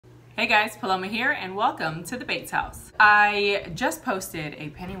Hey guys, Paloma here and welcome to the Bates House. I just posted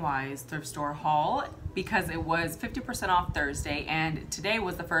a Pennywise thrift store haul because it was 50% off Thursday and today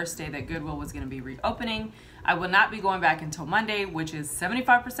was the first day that Goodwill was going to be reopening. I will not be going back until Monday, which is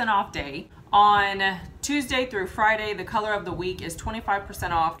 75% off day. On Tuesday through Friday, the color of the week is 25%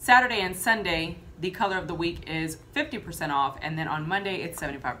 off. Saturday and Sunday, the color of the week is 50% off, and then on Monday it's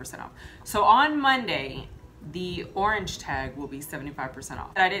 75% off. So on Monday, the orange tag will be 75% off.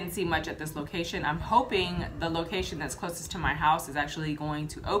 I didn't see much at this location. I'm hoping the location that's closest to my house is actually going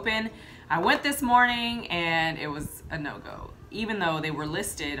to open. I went this morning and it was a no-go, even though they were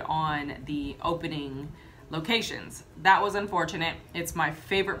listed on the opening locations. That was unfortunate. It's my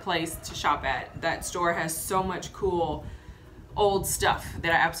favorite place to shop at. That store has so much cool old stuff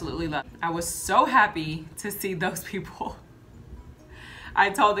that I absolutely love. I was so happy to see those people. I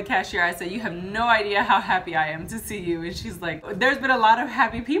told the cashier, I said, "You have no idea how happy I am to see you." And she's like, "There's been a lot of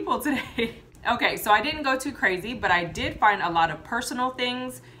happy people today." Okay, so I didn't go too crazy, but I did find a lot of personal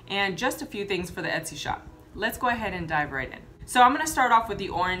things and just a few things for the Etsy shop. Let's go ahead and dive right in. So I'm gonna start off with the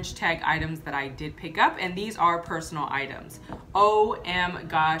orange tag items that I did pick up, and these are personal items. OM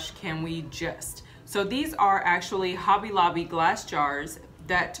gosh, can we just. So these are actually Hobby Lobby glass jars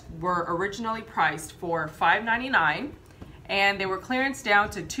that were originally priced for $5.99. And they were clearance down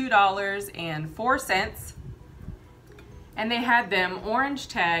to $2.04, and they had them orange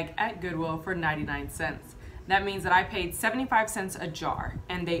tag at Goodwill for 99 cents. That means that I paid 75 cents a jar,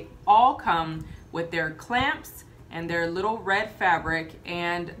 and they all come with their clamps and their little red fabric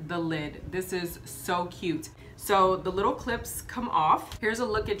and the lid. This is so cute. So the little clips come off. Here's a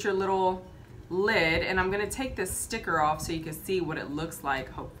look at your little lid, and I'm gonna take this sticker off so you can see what it looks like,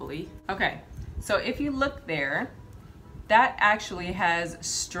 hopefully. Okay, so if you look there, that actually has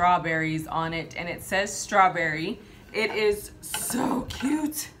strawberries on it, and it says strawberry. It is so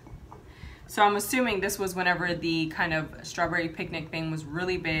cute. So I'm assuming this was whenever the kind of strawberry picnic thing was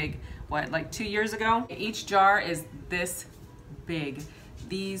really big, what, like 2 years ago? Each jar is this big.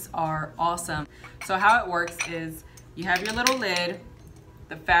 These are awesome. So how it works is you have your little lid,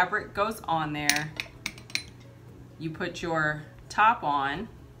 the fabric goes on there, you put your top on,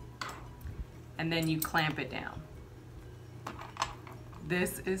 and then you clamp it down.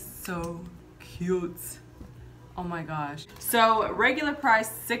 This is so cute. Oh my gosh. So regular price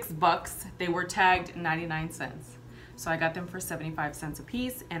 $6. They were tagged 99 cents. So I got them for 75 cents a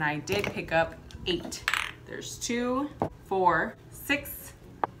piece, and I did pick up 8. There's 2, 4, 6,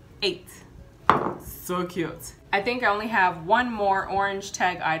 8. So cute. I think I only have one more orange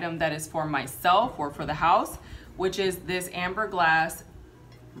tag item that is for myself or for the house, which is this amber glass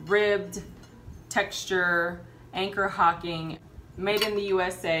ribbed texture anchor hocking made in the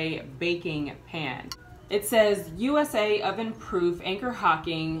USA baking pan. It says USA oven proof anchor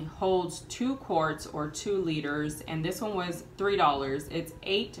hocking, holds 2 quarts or 2 liters, and this one was $3. It's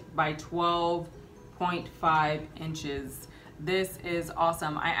 8 by 12.5 inches. This is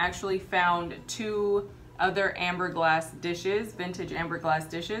awesome. I actually found 2 other amber glass dishes, vintage amber glass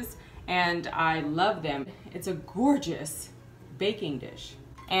dishes, and I love them. It's a gorgeous baking dish.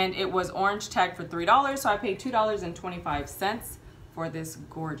 And it was orange tagged for $3, so I paid $2.25 for this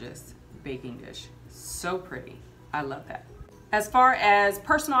gorgeous baking dish. So pretty. I love that. As far as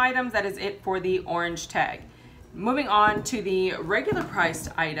personal items, that is it for the orange tag. Moving on to the regular priced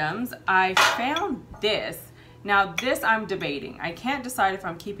items, I found this. Now this I'm debating. I can't decide if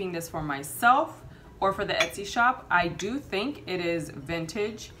I'm keeping this for myself or for the Etsy shop. I do think it is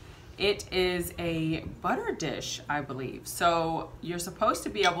vintage. It is a butter dish, I believe. So you're supposed to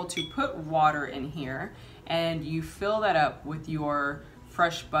be able to put water in here, and you fill that up with your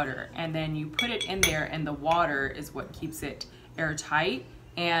fresh butter, and then you put it in there, and the water is what keeps it airtight,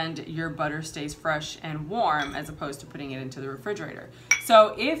 and your butter stays fresh and warm as opposed to putting it into the refrigerator.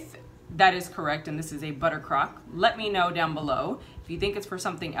 So if that is correct and this is a butter crock, let me know down below. If you think it's for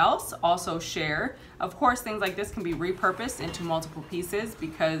something else, also share. Of course, things like this can be repurposed into multiple pieces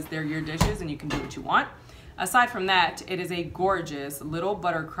because they're your dishes and you can do what you want. Aside from that, it is a gorgeous little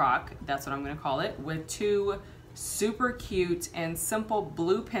butter crock, that's what I'm gonna call it, with 2 super cute and simple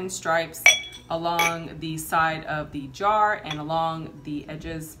blue pinstripes along the side of the jar and along the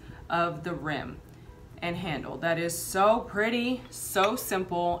edges of the rim and handle. That is so pretty, so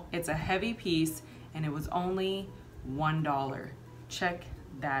simple. It's a heavy piece, and it was only $1. Check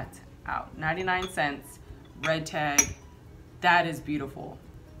that out. 99 cents, red tag. That is beautiful.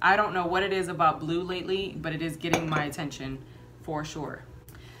 I don't know what it is about blue lately, but it is getting my attention for sure.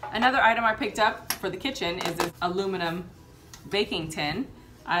 Another item I picked up for the kitchen is this aluminum baking tin.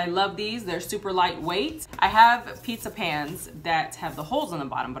 I love these. They're super lightweight. I have pizza pans that have the holes on the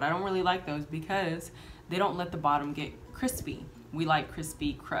bottom, but I don't really like those because they don't let the bottom get crispy. We like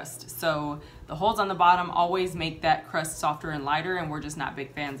crispy crust. So the holes on the bottom always make that crust softer and lighter, and we're just not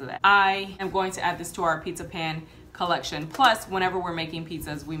big fans of that. I am going to add this to our pizza pan collection. Plus, whenever we're making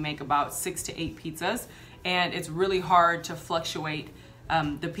pizzas, we make about 6 to 8 pizzas, and it's really hard to fluctuate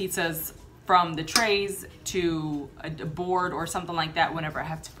the pizzas from the trays to a board or something like that whenever I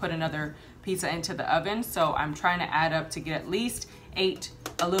have to put another pizza into the oven. So I'm trying to add up to get at least 8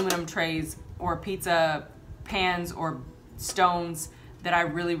 aluminum trays or pizza pans or stones that I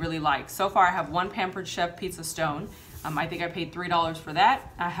really, really like. So far I have one Pampered Chef pizza stone. I think I paid $3 for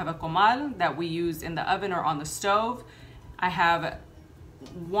that. I have a comal that we use in the oven or on the stove. I have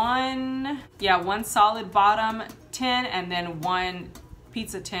one solid bottom tin and then one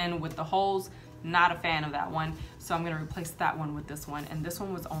pizza tin with the holes. Not a fan of that one, so I'm gonna replace that one with this one, and this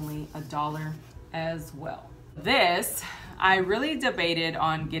one was only $1 as well. This, I really debated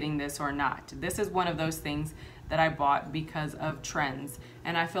on getting this or not. This is one of those things that I bought because of trends,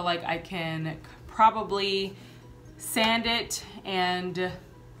 and I feel like I can probably sand it and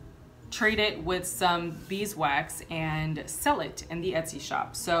treat it with some beeswax and sell it in the Etsy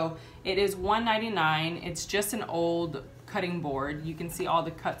shop. So it is $1.99. It's just an old cutting board. You can see all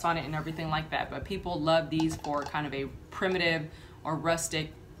the cuts on it and everything like that, but people love these for kind of a primitive or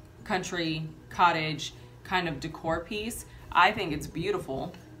rustic country cottage kind of decor piece. I think it's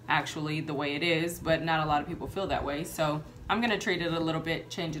beautiful actually the way it is, but not a lot of people feel that way. So I'm gonna treat it a little bit,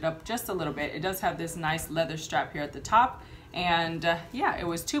 change it up just a little bit. It does have this nice leather strap here at the top, and yeah, it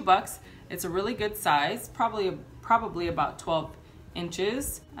was $2. It's a really good size, probably about 12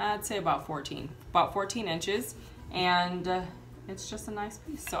 inches. I'd say about 14 inches, and it's just a nice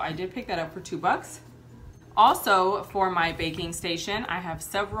piece. So I did pick that up for $2. Also, for my baking station, I have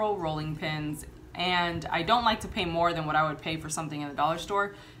several rolling pins, and I don't like to pay more than what I would pay for something in the dollar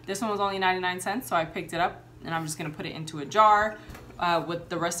store. This one was only 99 cents, so I picked it up, and I'm just gonna put it into a jar with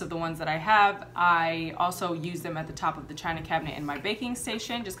the rest of the ones that I have. I also use them at the top of the china cabinet in my baking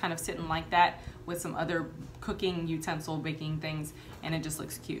station, just kind of sitting like that with some other cooking utensil baking things, and it just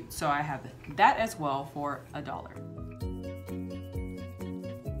looks cute. So I have that as well for $1.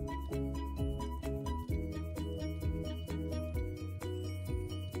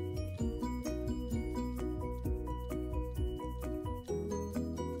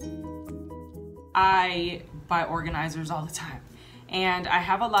 I buy organizers all the time, and I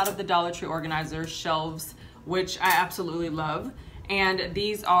have a lot of the Dollar Tree organizer shelves, which I absolutely love, and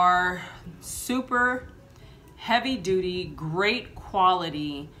these are super heavy duty, great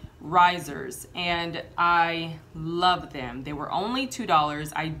quality risers, and I love them. They were only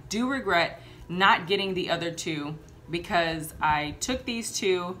 $2. I do regret not getting the other two because I took these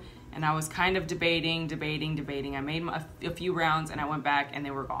two and I was kind of debating. I made a few rounds and I went back and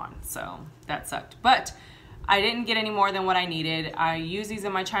they were gone. So that sucked. But I didn't get any more than what I needed. I use these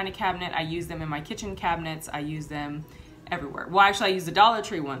in my china cabinet. I use them in my kitchen cabinets. I use them everywhere. Well, actually I use the Dollar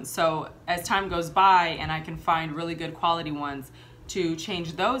Tree ones. So as time goes by and I can find really good quality ones to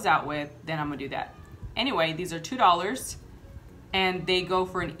change those out with, then I'm gonna do that. Anyway, these are $2 and they go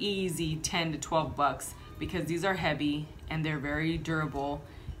for an easy 10 to 12 bucks because these are heavy and they're very durable,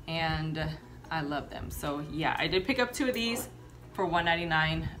 and I love them. So yeah, I did pick up 2 of these for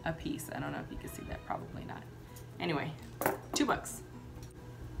 $1.99 a piece. I don't know if you can see that, probably not. Anyway, $2.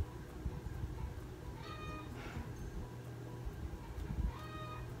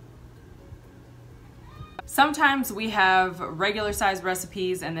 Sometimes we have regular size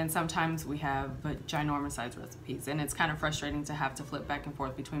recipes, and then sometimes we have ginormous size recipes, and it's kind of frustrating to have to flip back and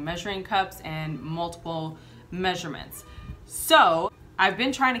forth between measuring cups and multiple measurements. So I've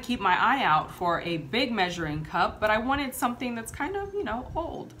been trying to keep my eye out for a big measuring cup, but I wanted something that's kind of, you know,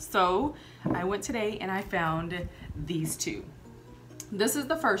 old. So I went today and I found these two. This is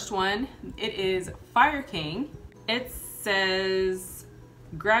the first one. It is Fire King. It says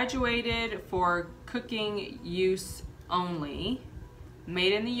graduated for cooking use only,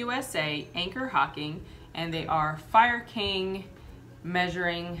 made in the USA, Anchor Hocking, and they are Fire King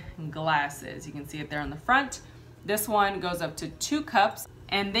measuring glasses. You can see it there on the front. This one goes up to 2 cups.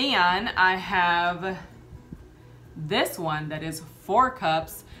 And then I have this one that is 4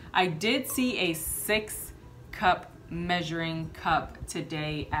 cups. I did see a 6 cup measuring cup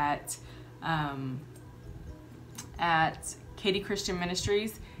today at Katie Christian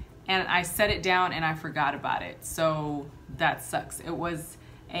Ministries, and I set it down and I forgot about it. So that sucks. It was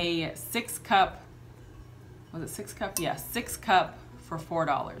a 6 cup, was it 6 cup? Yeah, 6 cup for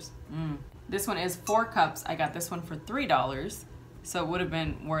 $4. This one is 4 cups. I got this one for $3. So it would have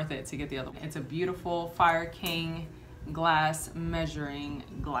been worth it to get the other one. It's a beautiful Fire King glass measuring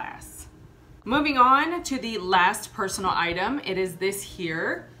glass. Moving on to the last personal item, it is this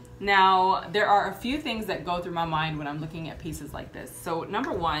here. Now, there are a few things that go through my mind when I'm looking at pieces like this. So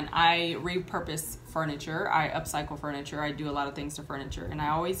number one, I repurpose furniture, I upcycle furniture, I do a lot of things to furniture, and I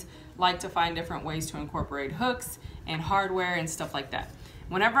always like to find different ways to incorporate hooks and hardware and stuff like that.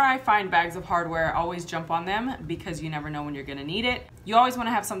 Whenever I find bags of hardware, I always jump on them because you never know when you're gonna need it. You always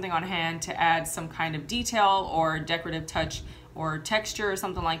wanna have something on hand to add some kind of detail or decorative touch or texture or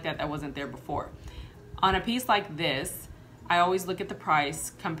something like that that wasn't there before. On a piece like this, I always look at the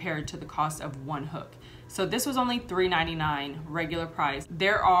price compared to the cost of one hook. So this was only $3.99 regular price.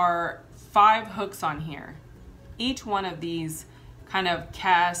 There are 5 hooks on here. Each one of these kind of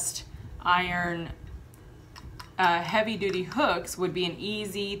cast iron heavy duty hooks would be an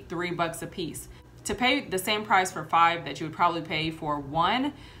easy $3 a piece. To pay the same price for 5 that you would probably pay for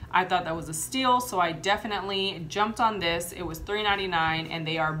 1, I thought that was a steal, so I definitely jumped on this. It was $3.99 and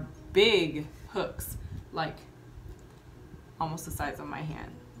they are big hooks, like almost the size of my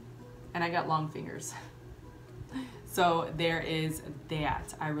hand. And I got long fingers. So there is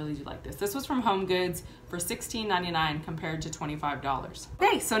that. I really do like this. This was from Home Goods for $16.99 compared to $25.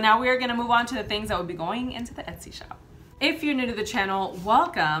 Okay, so now we are gonna move on to the things that will be going into the Etsy shop. If you're new to the channel,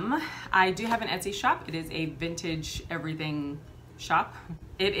 welcome. I do have an Etsy shop. It is a vintage everything shop.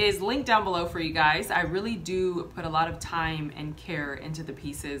 It is linked down below for you guys. I really do put a lot of time and care into the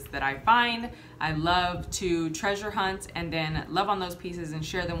pieces that I find. I love to treasure hunt and then love on those pieces and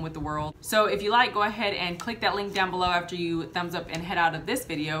share them with the world. So if you like, go ahead and click that link down below after you thumbs up and head out of this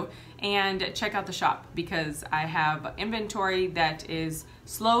video and check out the shop, because I have inventory that is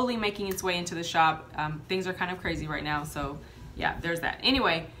slowly making its way into the shop. Things are kind of crazy right now, so yeah, there's that.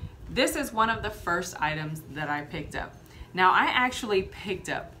 Anyway, this is one of the first items that I picked up. Now, I actually picked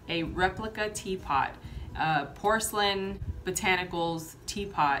up a replica teapot, porcelain botanicals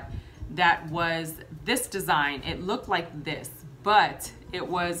teapot that was this design. It looked like this, but it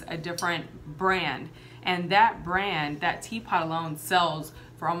was a different brand. And that brand, that teapot alone sells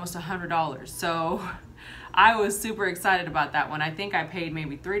for almost $100. So I was super excited about that one. I think I paid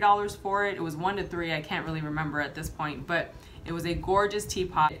maybe $3 for it. It was 1 to 3, I can't really remember at this point, but it was a gorgeous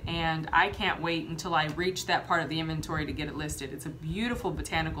teapot, and I can't wait until I reach that part of the inventory to get it listed. It's a beautiful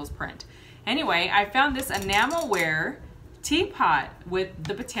botanicals print. Anyway, I found this enamelware teapot with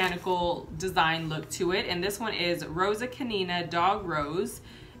the botanical design look to it, and this one is Rosa Canina Dog Rose,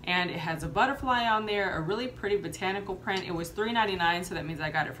 and it has a butterfly on there, a really pretty botanical print. It was $3.99, so that means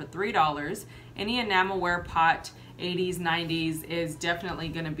I got it for $3. Any enamelware pot, 80s, 90s, is definitely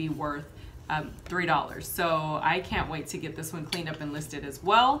gonna be worth $3. So I can't wait to get this one cleaned up and listed as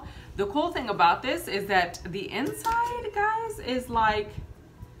well. The cool thing about this is that the inside, guys, is like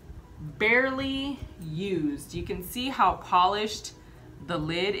barely used. You can see how polished the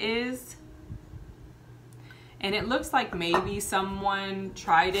lid is. And it looks like maybe someone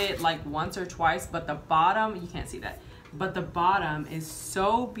tried it like once or twice, but the bottom, you can't see that, but the bottom is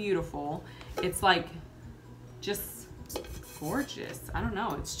so beautiful. It's like just gorgeous. I don't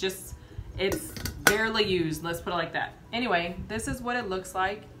know, it's just, it's barely used, let's put it like that. Anyway, this is what it looks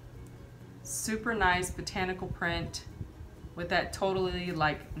like. Super nice botanical print with that totally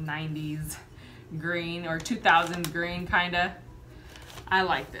like 90s green or 2000s green kinda. I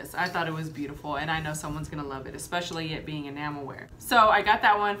like this. I thought it was beautiful, and I know someone's gonna love it, especially it being enamelware. So I got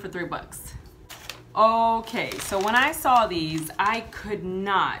that one for $3. Okay, so when I saw these, I could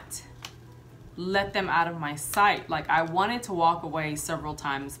not let them out of my sight. Like, I wanted to walk away several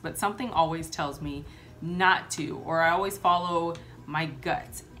times, but something always tells me not to, or I always follow my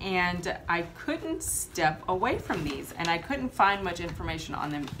gut, and I couldn't step away from these, and I couldn't find much information on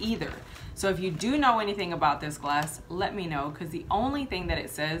them either. So if you do know anything about this glass, let me know, because the only thing that it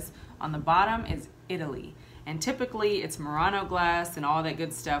says on the bottom is Italy, and typically it's Murano glass and all that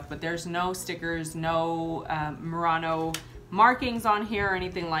good stuff, but there's no stickers, no Murano markings on here or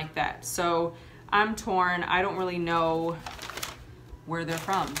anything like that. So I'm torn. I don't really know where they're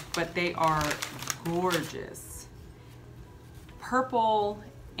from, but they are gorgeous. Purple,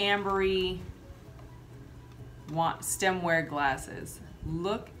 ambery stemware glasses.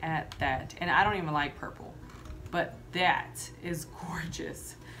 Look at that. And I don't even like purple, but that is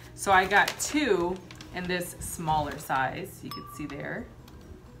gorgeous. So I got 2 in this smaller size. You can see there.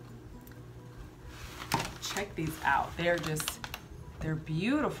 Check these out. They're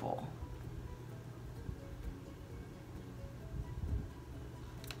beautiful.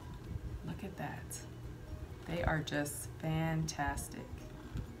 Look at that. They are just fantastic.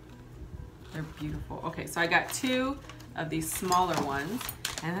 They're beautiful. Okay, so I got 2 of these smaller ones.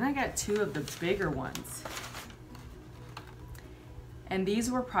 And then I got 2 of the bigger ones. And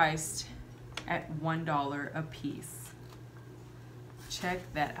these were priced at $1 a piece. Check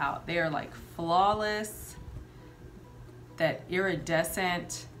that out. They are like flawless, that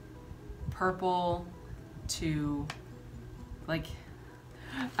iridescent purple to like,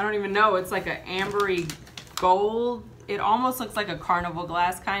 I don't even know, it's like an ambery gold. It almost looks like a carnival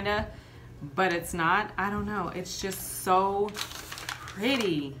glass kinda, but it's not. I don't know, it's just so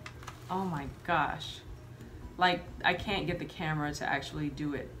pretty. Oh my gosh. Like, I can't get the camera to actually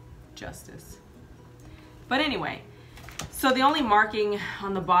do it justice. But anyway, so the only marking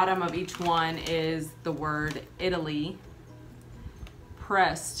on the bottom of each one is the word Italy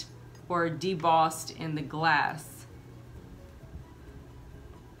pressed or debossed in the glass.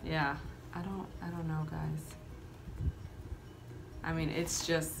 Yeah, I don't know, guys. I mean, it's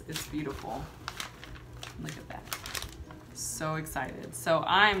beautiful. Look at that. So excited. So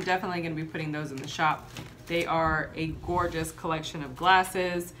I'm definitely going to be putting those in the shop. They are a gorgeous collection of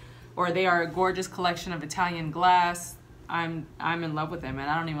glasses, or they are a gorgeous collection of Italian glass. I'm in love with them, and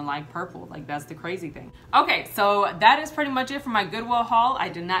I don't even like purple. Like, that's the crazy thing. Okay, so that is pretty much it for my Goodwill haul. I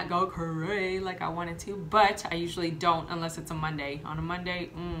did not go crazy like I wanted to, but I usually don't unless it's a Monday. On a Monday,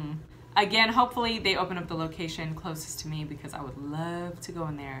 Again, hopefully they open up the location closest to me because I would love to go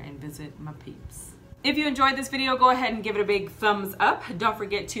in there and visit my peeps. If you enjoyed this video, go ahead and give it a big thumbs up. Don't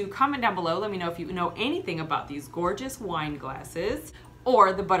forget to comment down below. Let me know if you know anything about these gorgeous wine glasses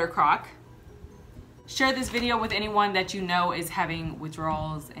or the butter crock. Share this video with anyone that you know is having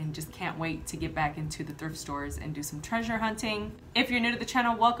withdrawals and just can't wait to get back into the thrift stores and do some treasure hunting. If you're new to the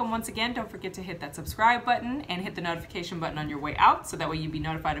channel, welcome once again. Don't forget to hit that subscribe button and hit the notification button on your way out so that way you'll be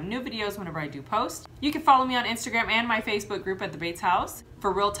notified of new videos whenever I do post. You can follow me on Instagram and my Facebook group at The Bates House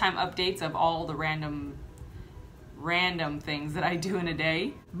for real-time updates of all the random things that I do in a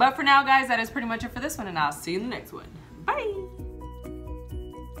day. But for now, guys, that is pretty much it for this one, and I'll see you in the next one. Bye!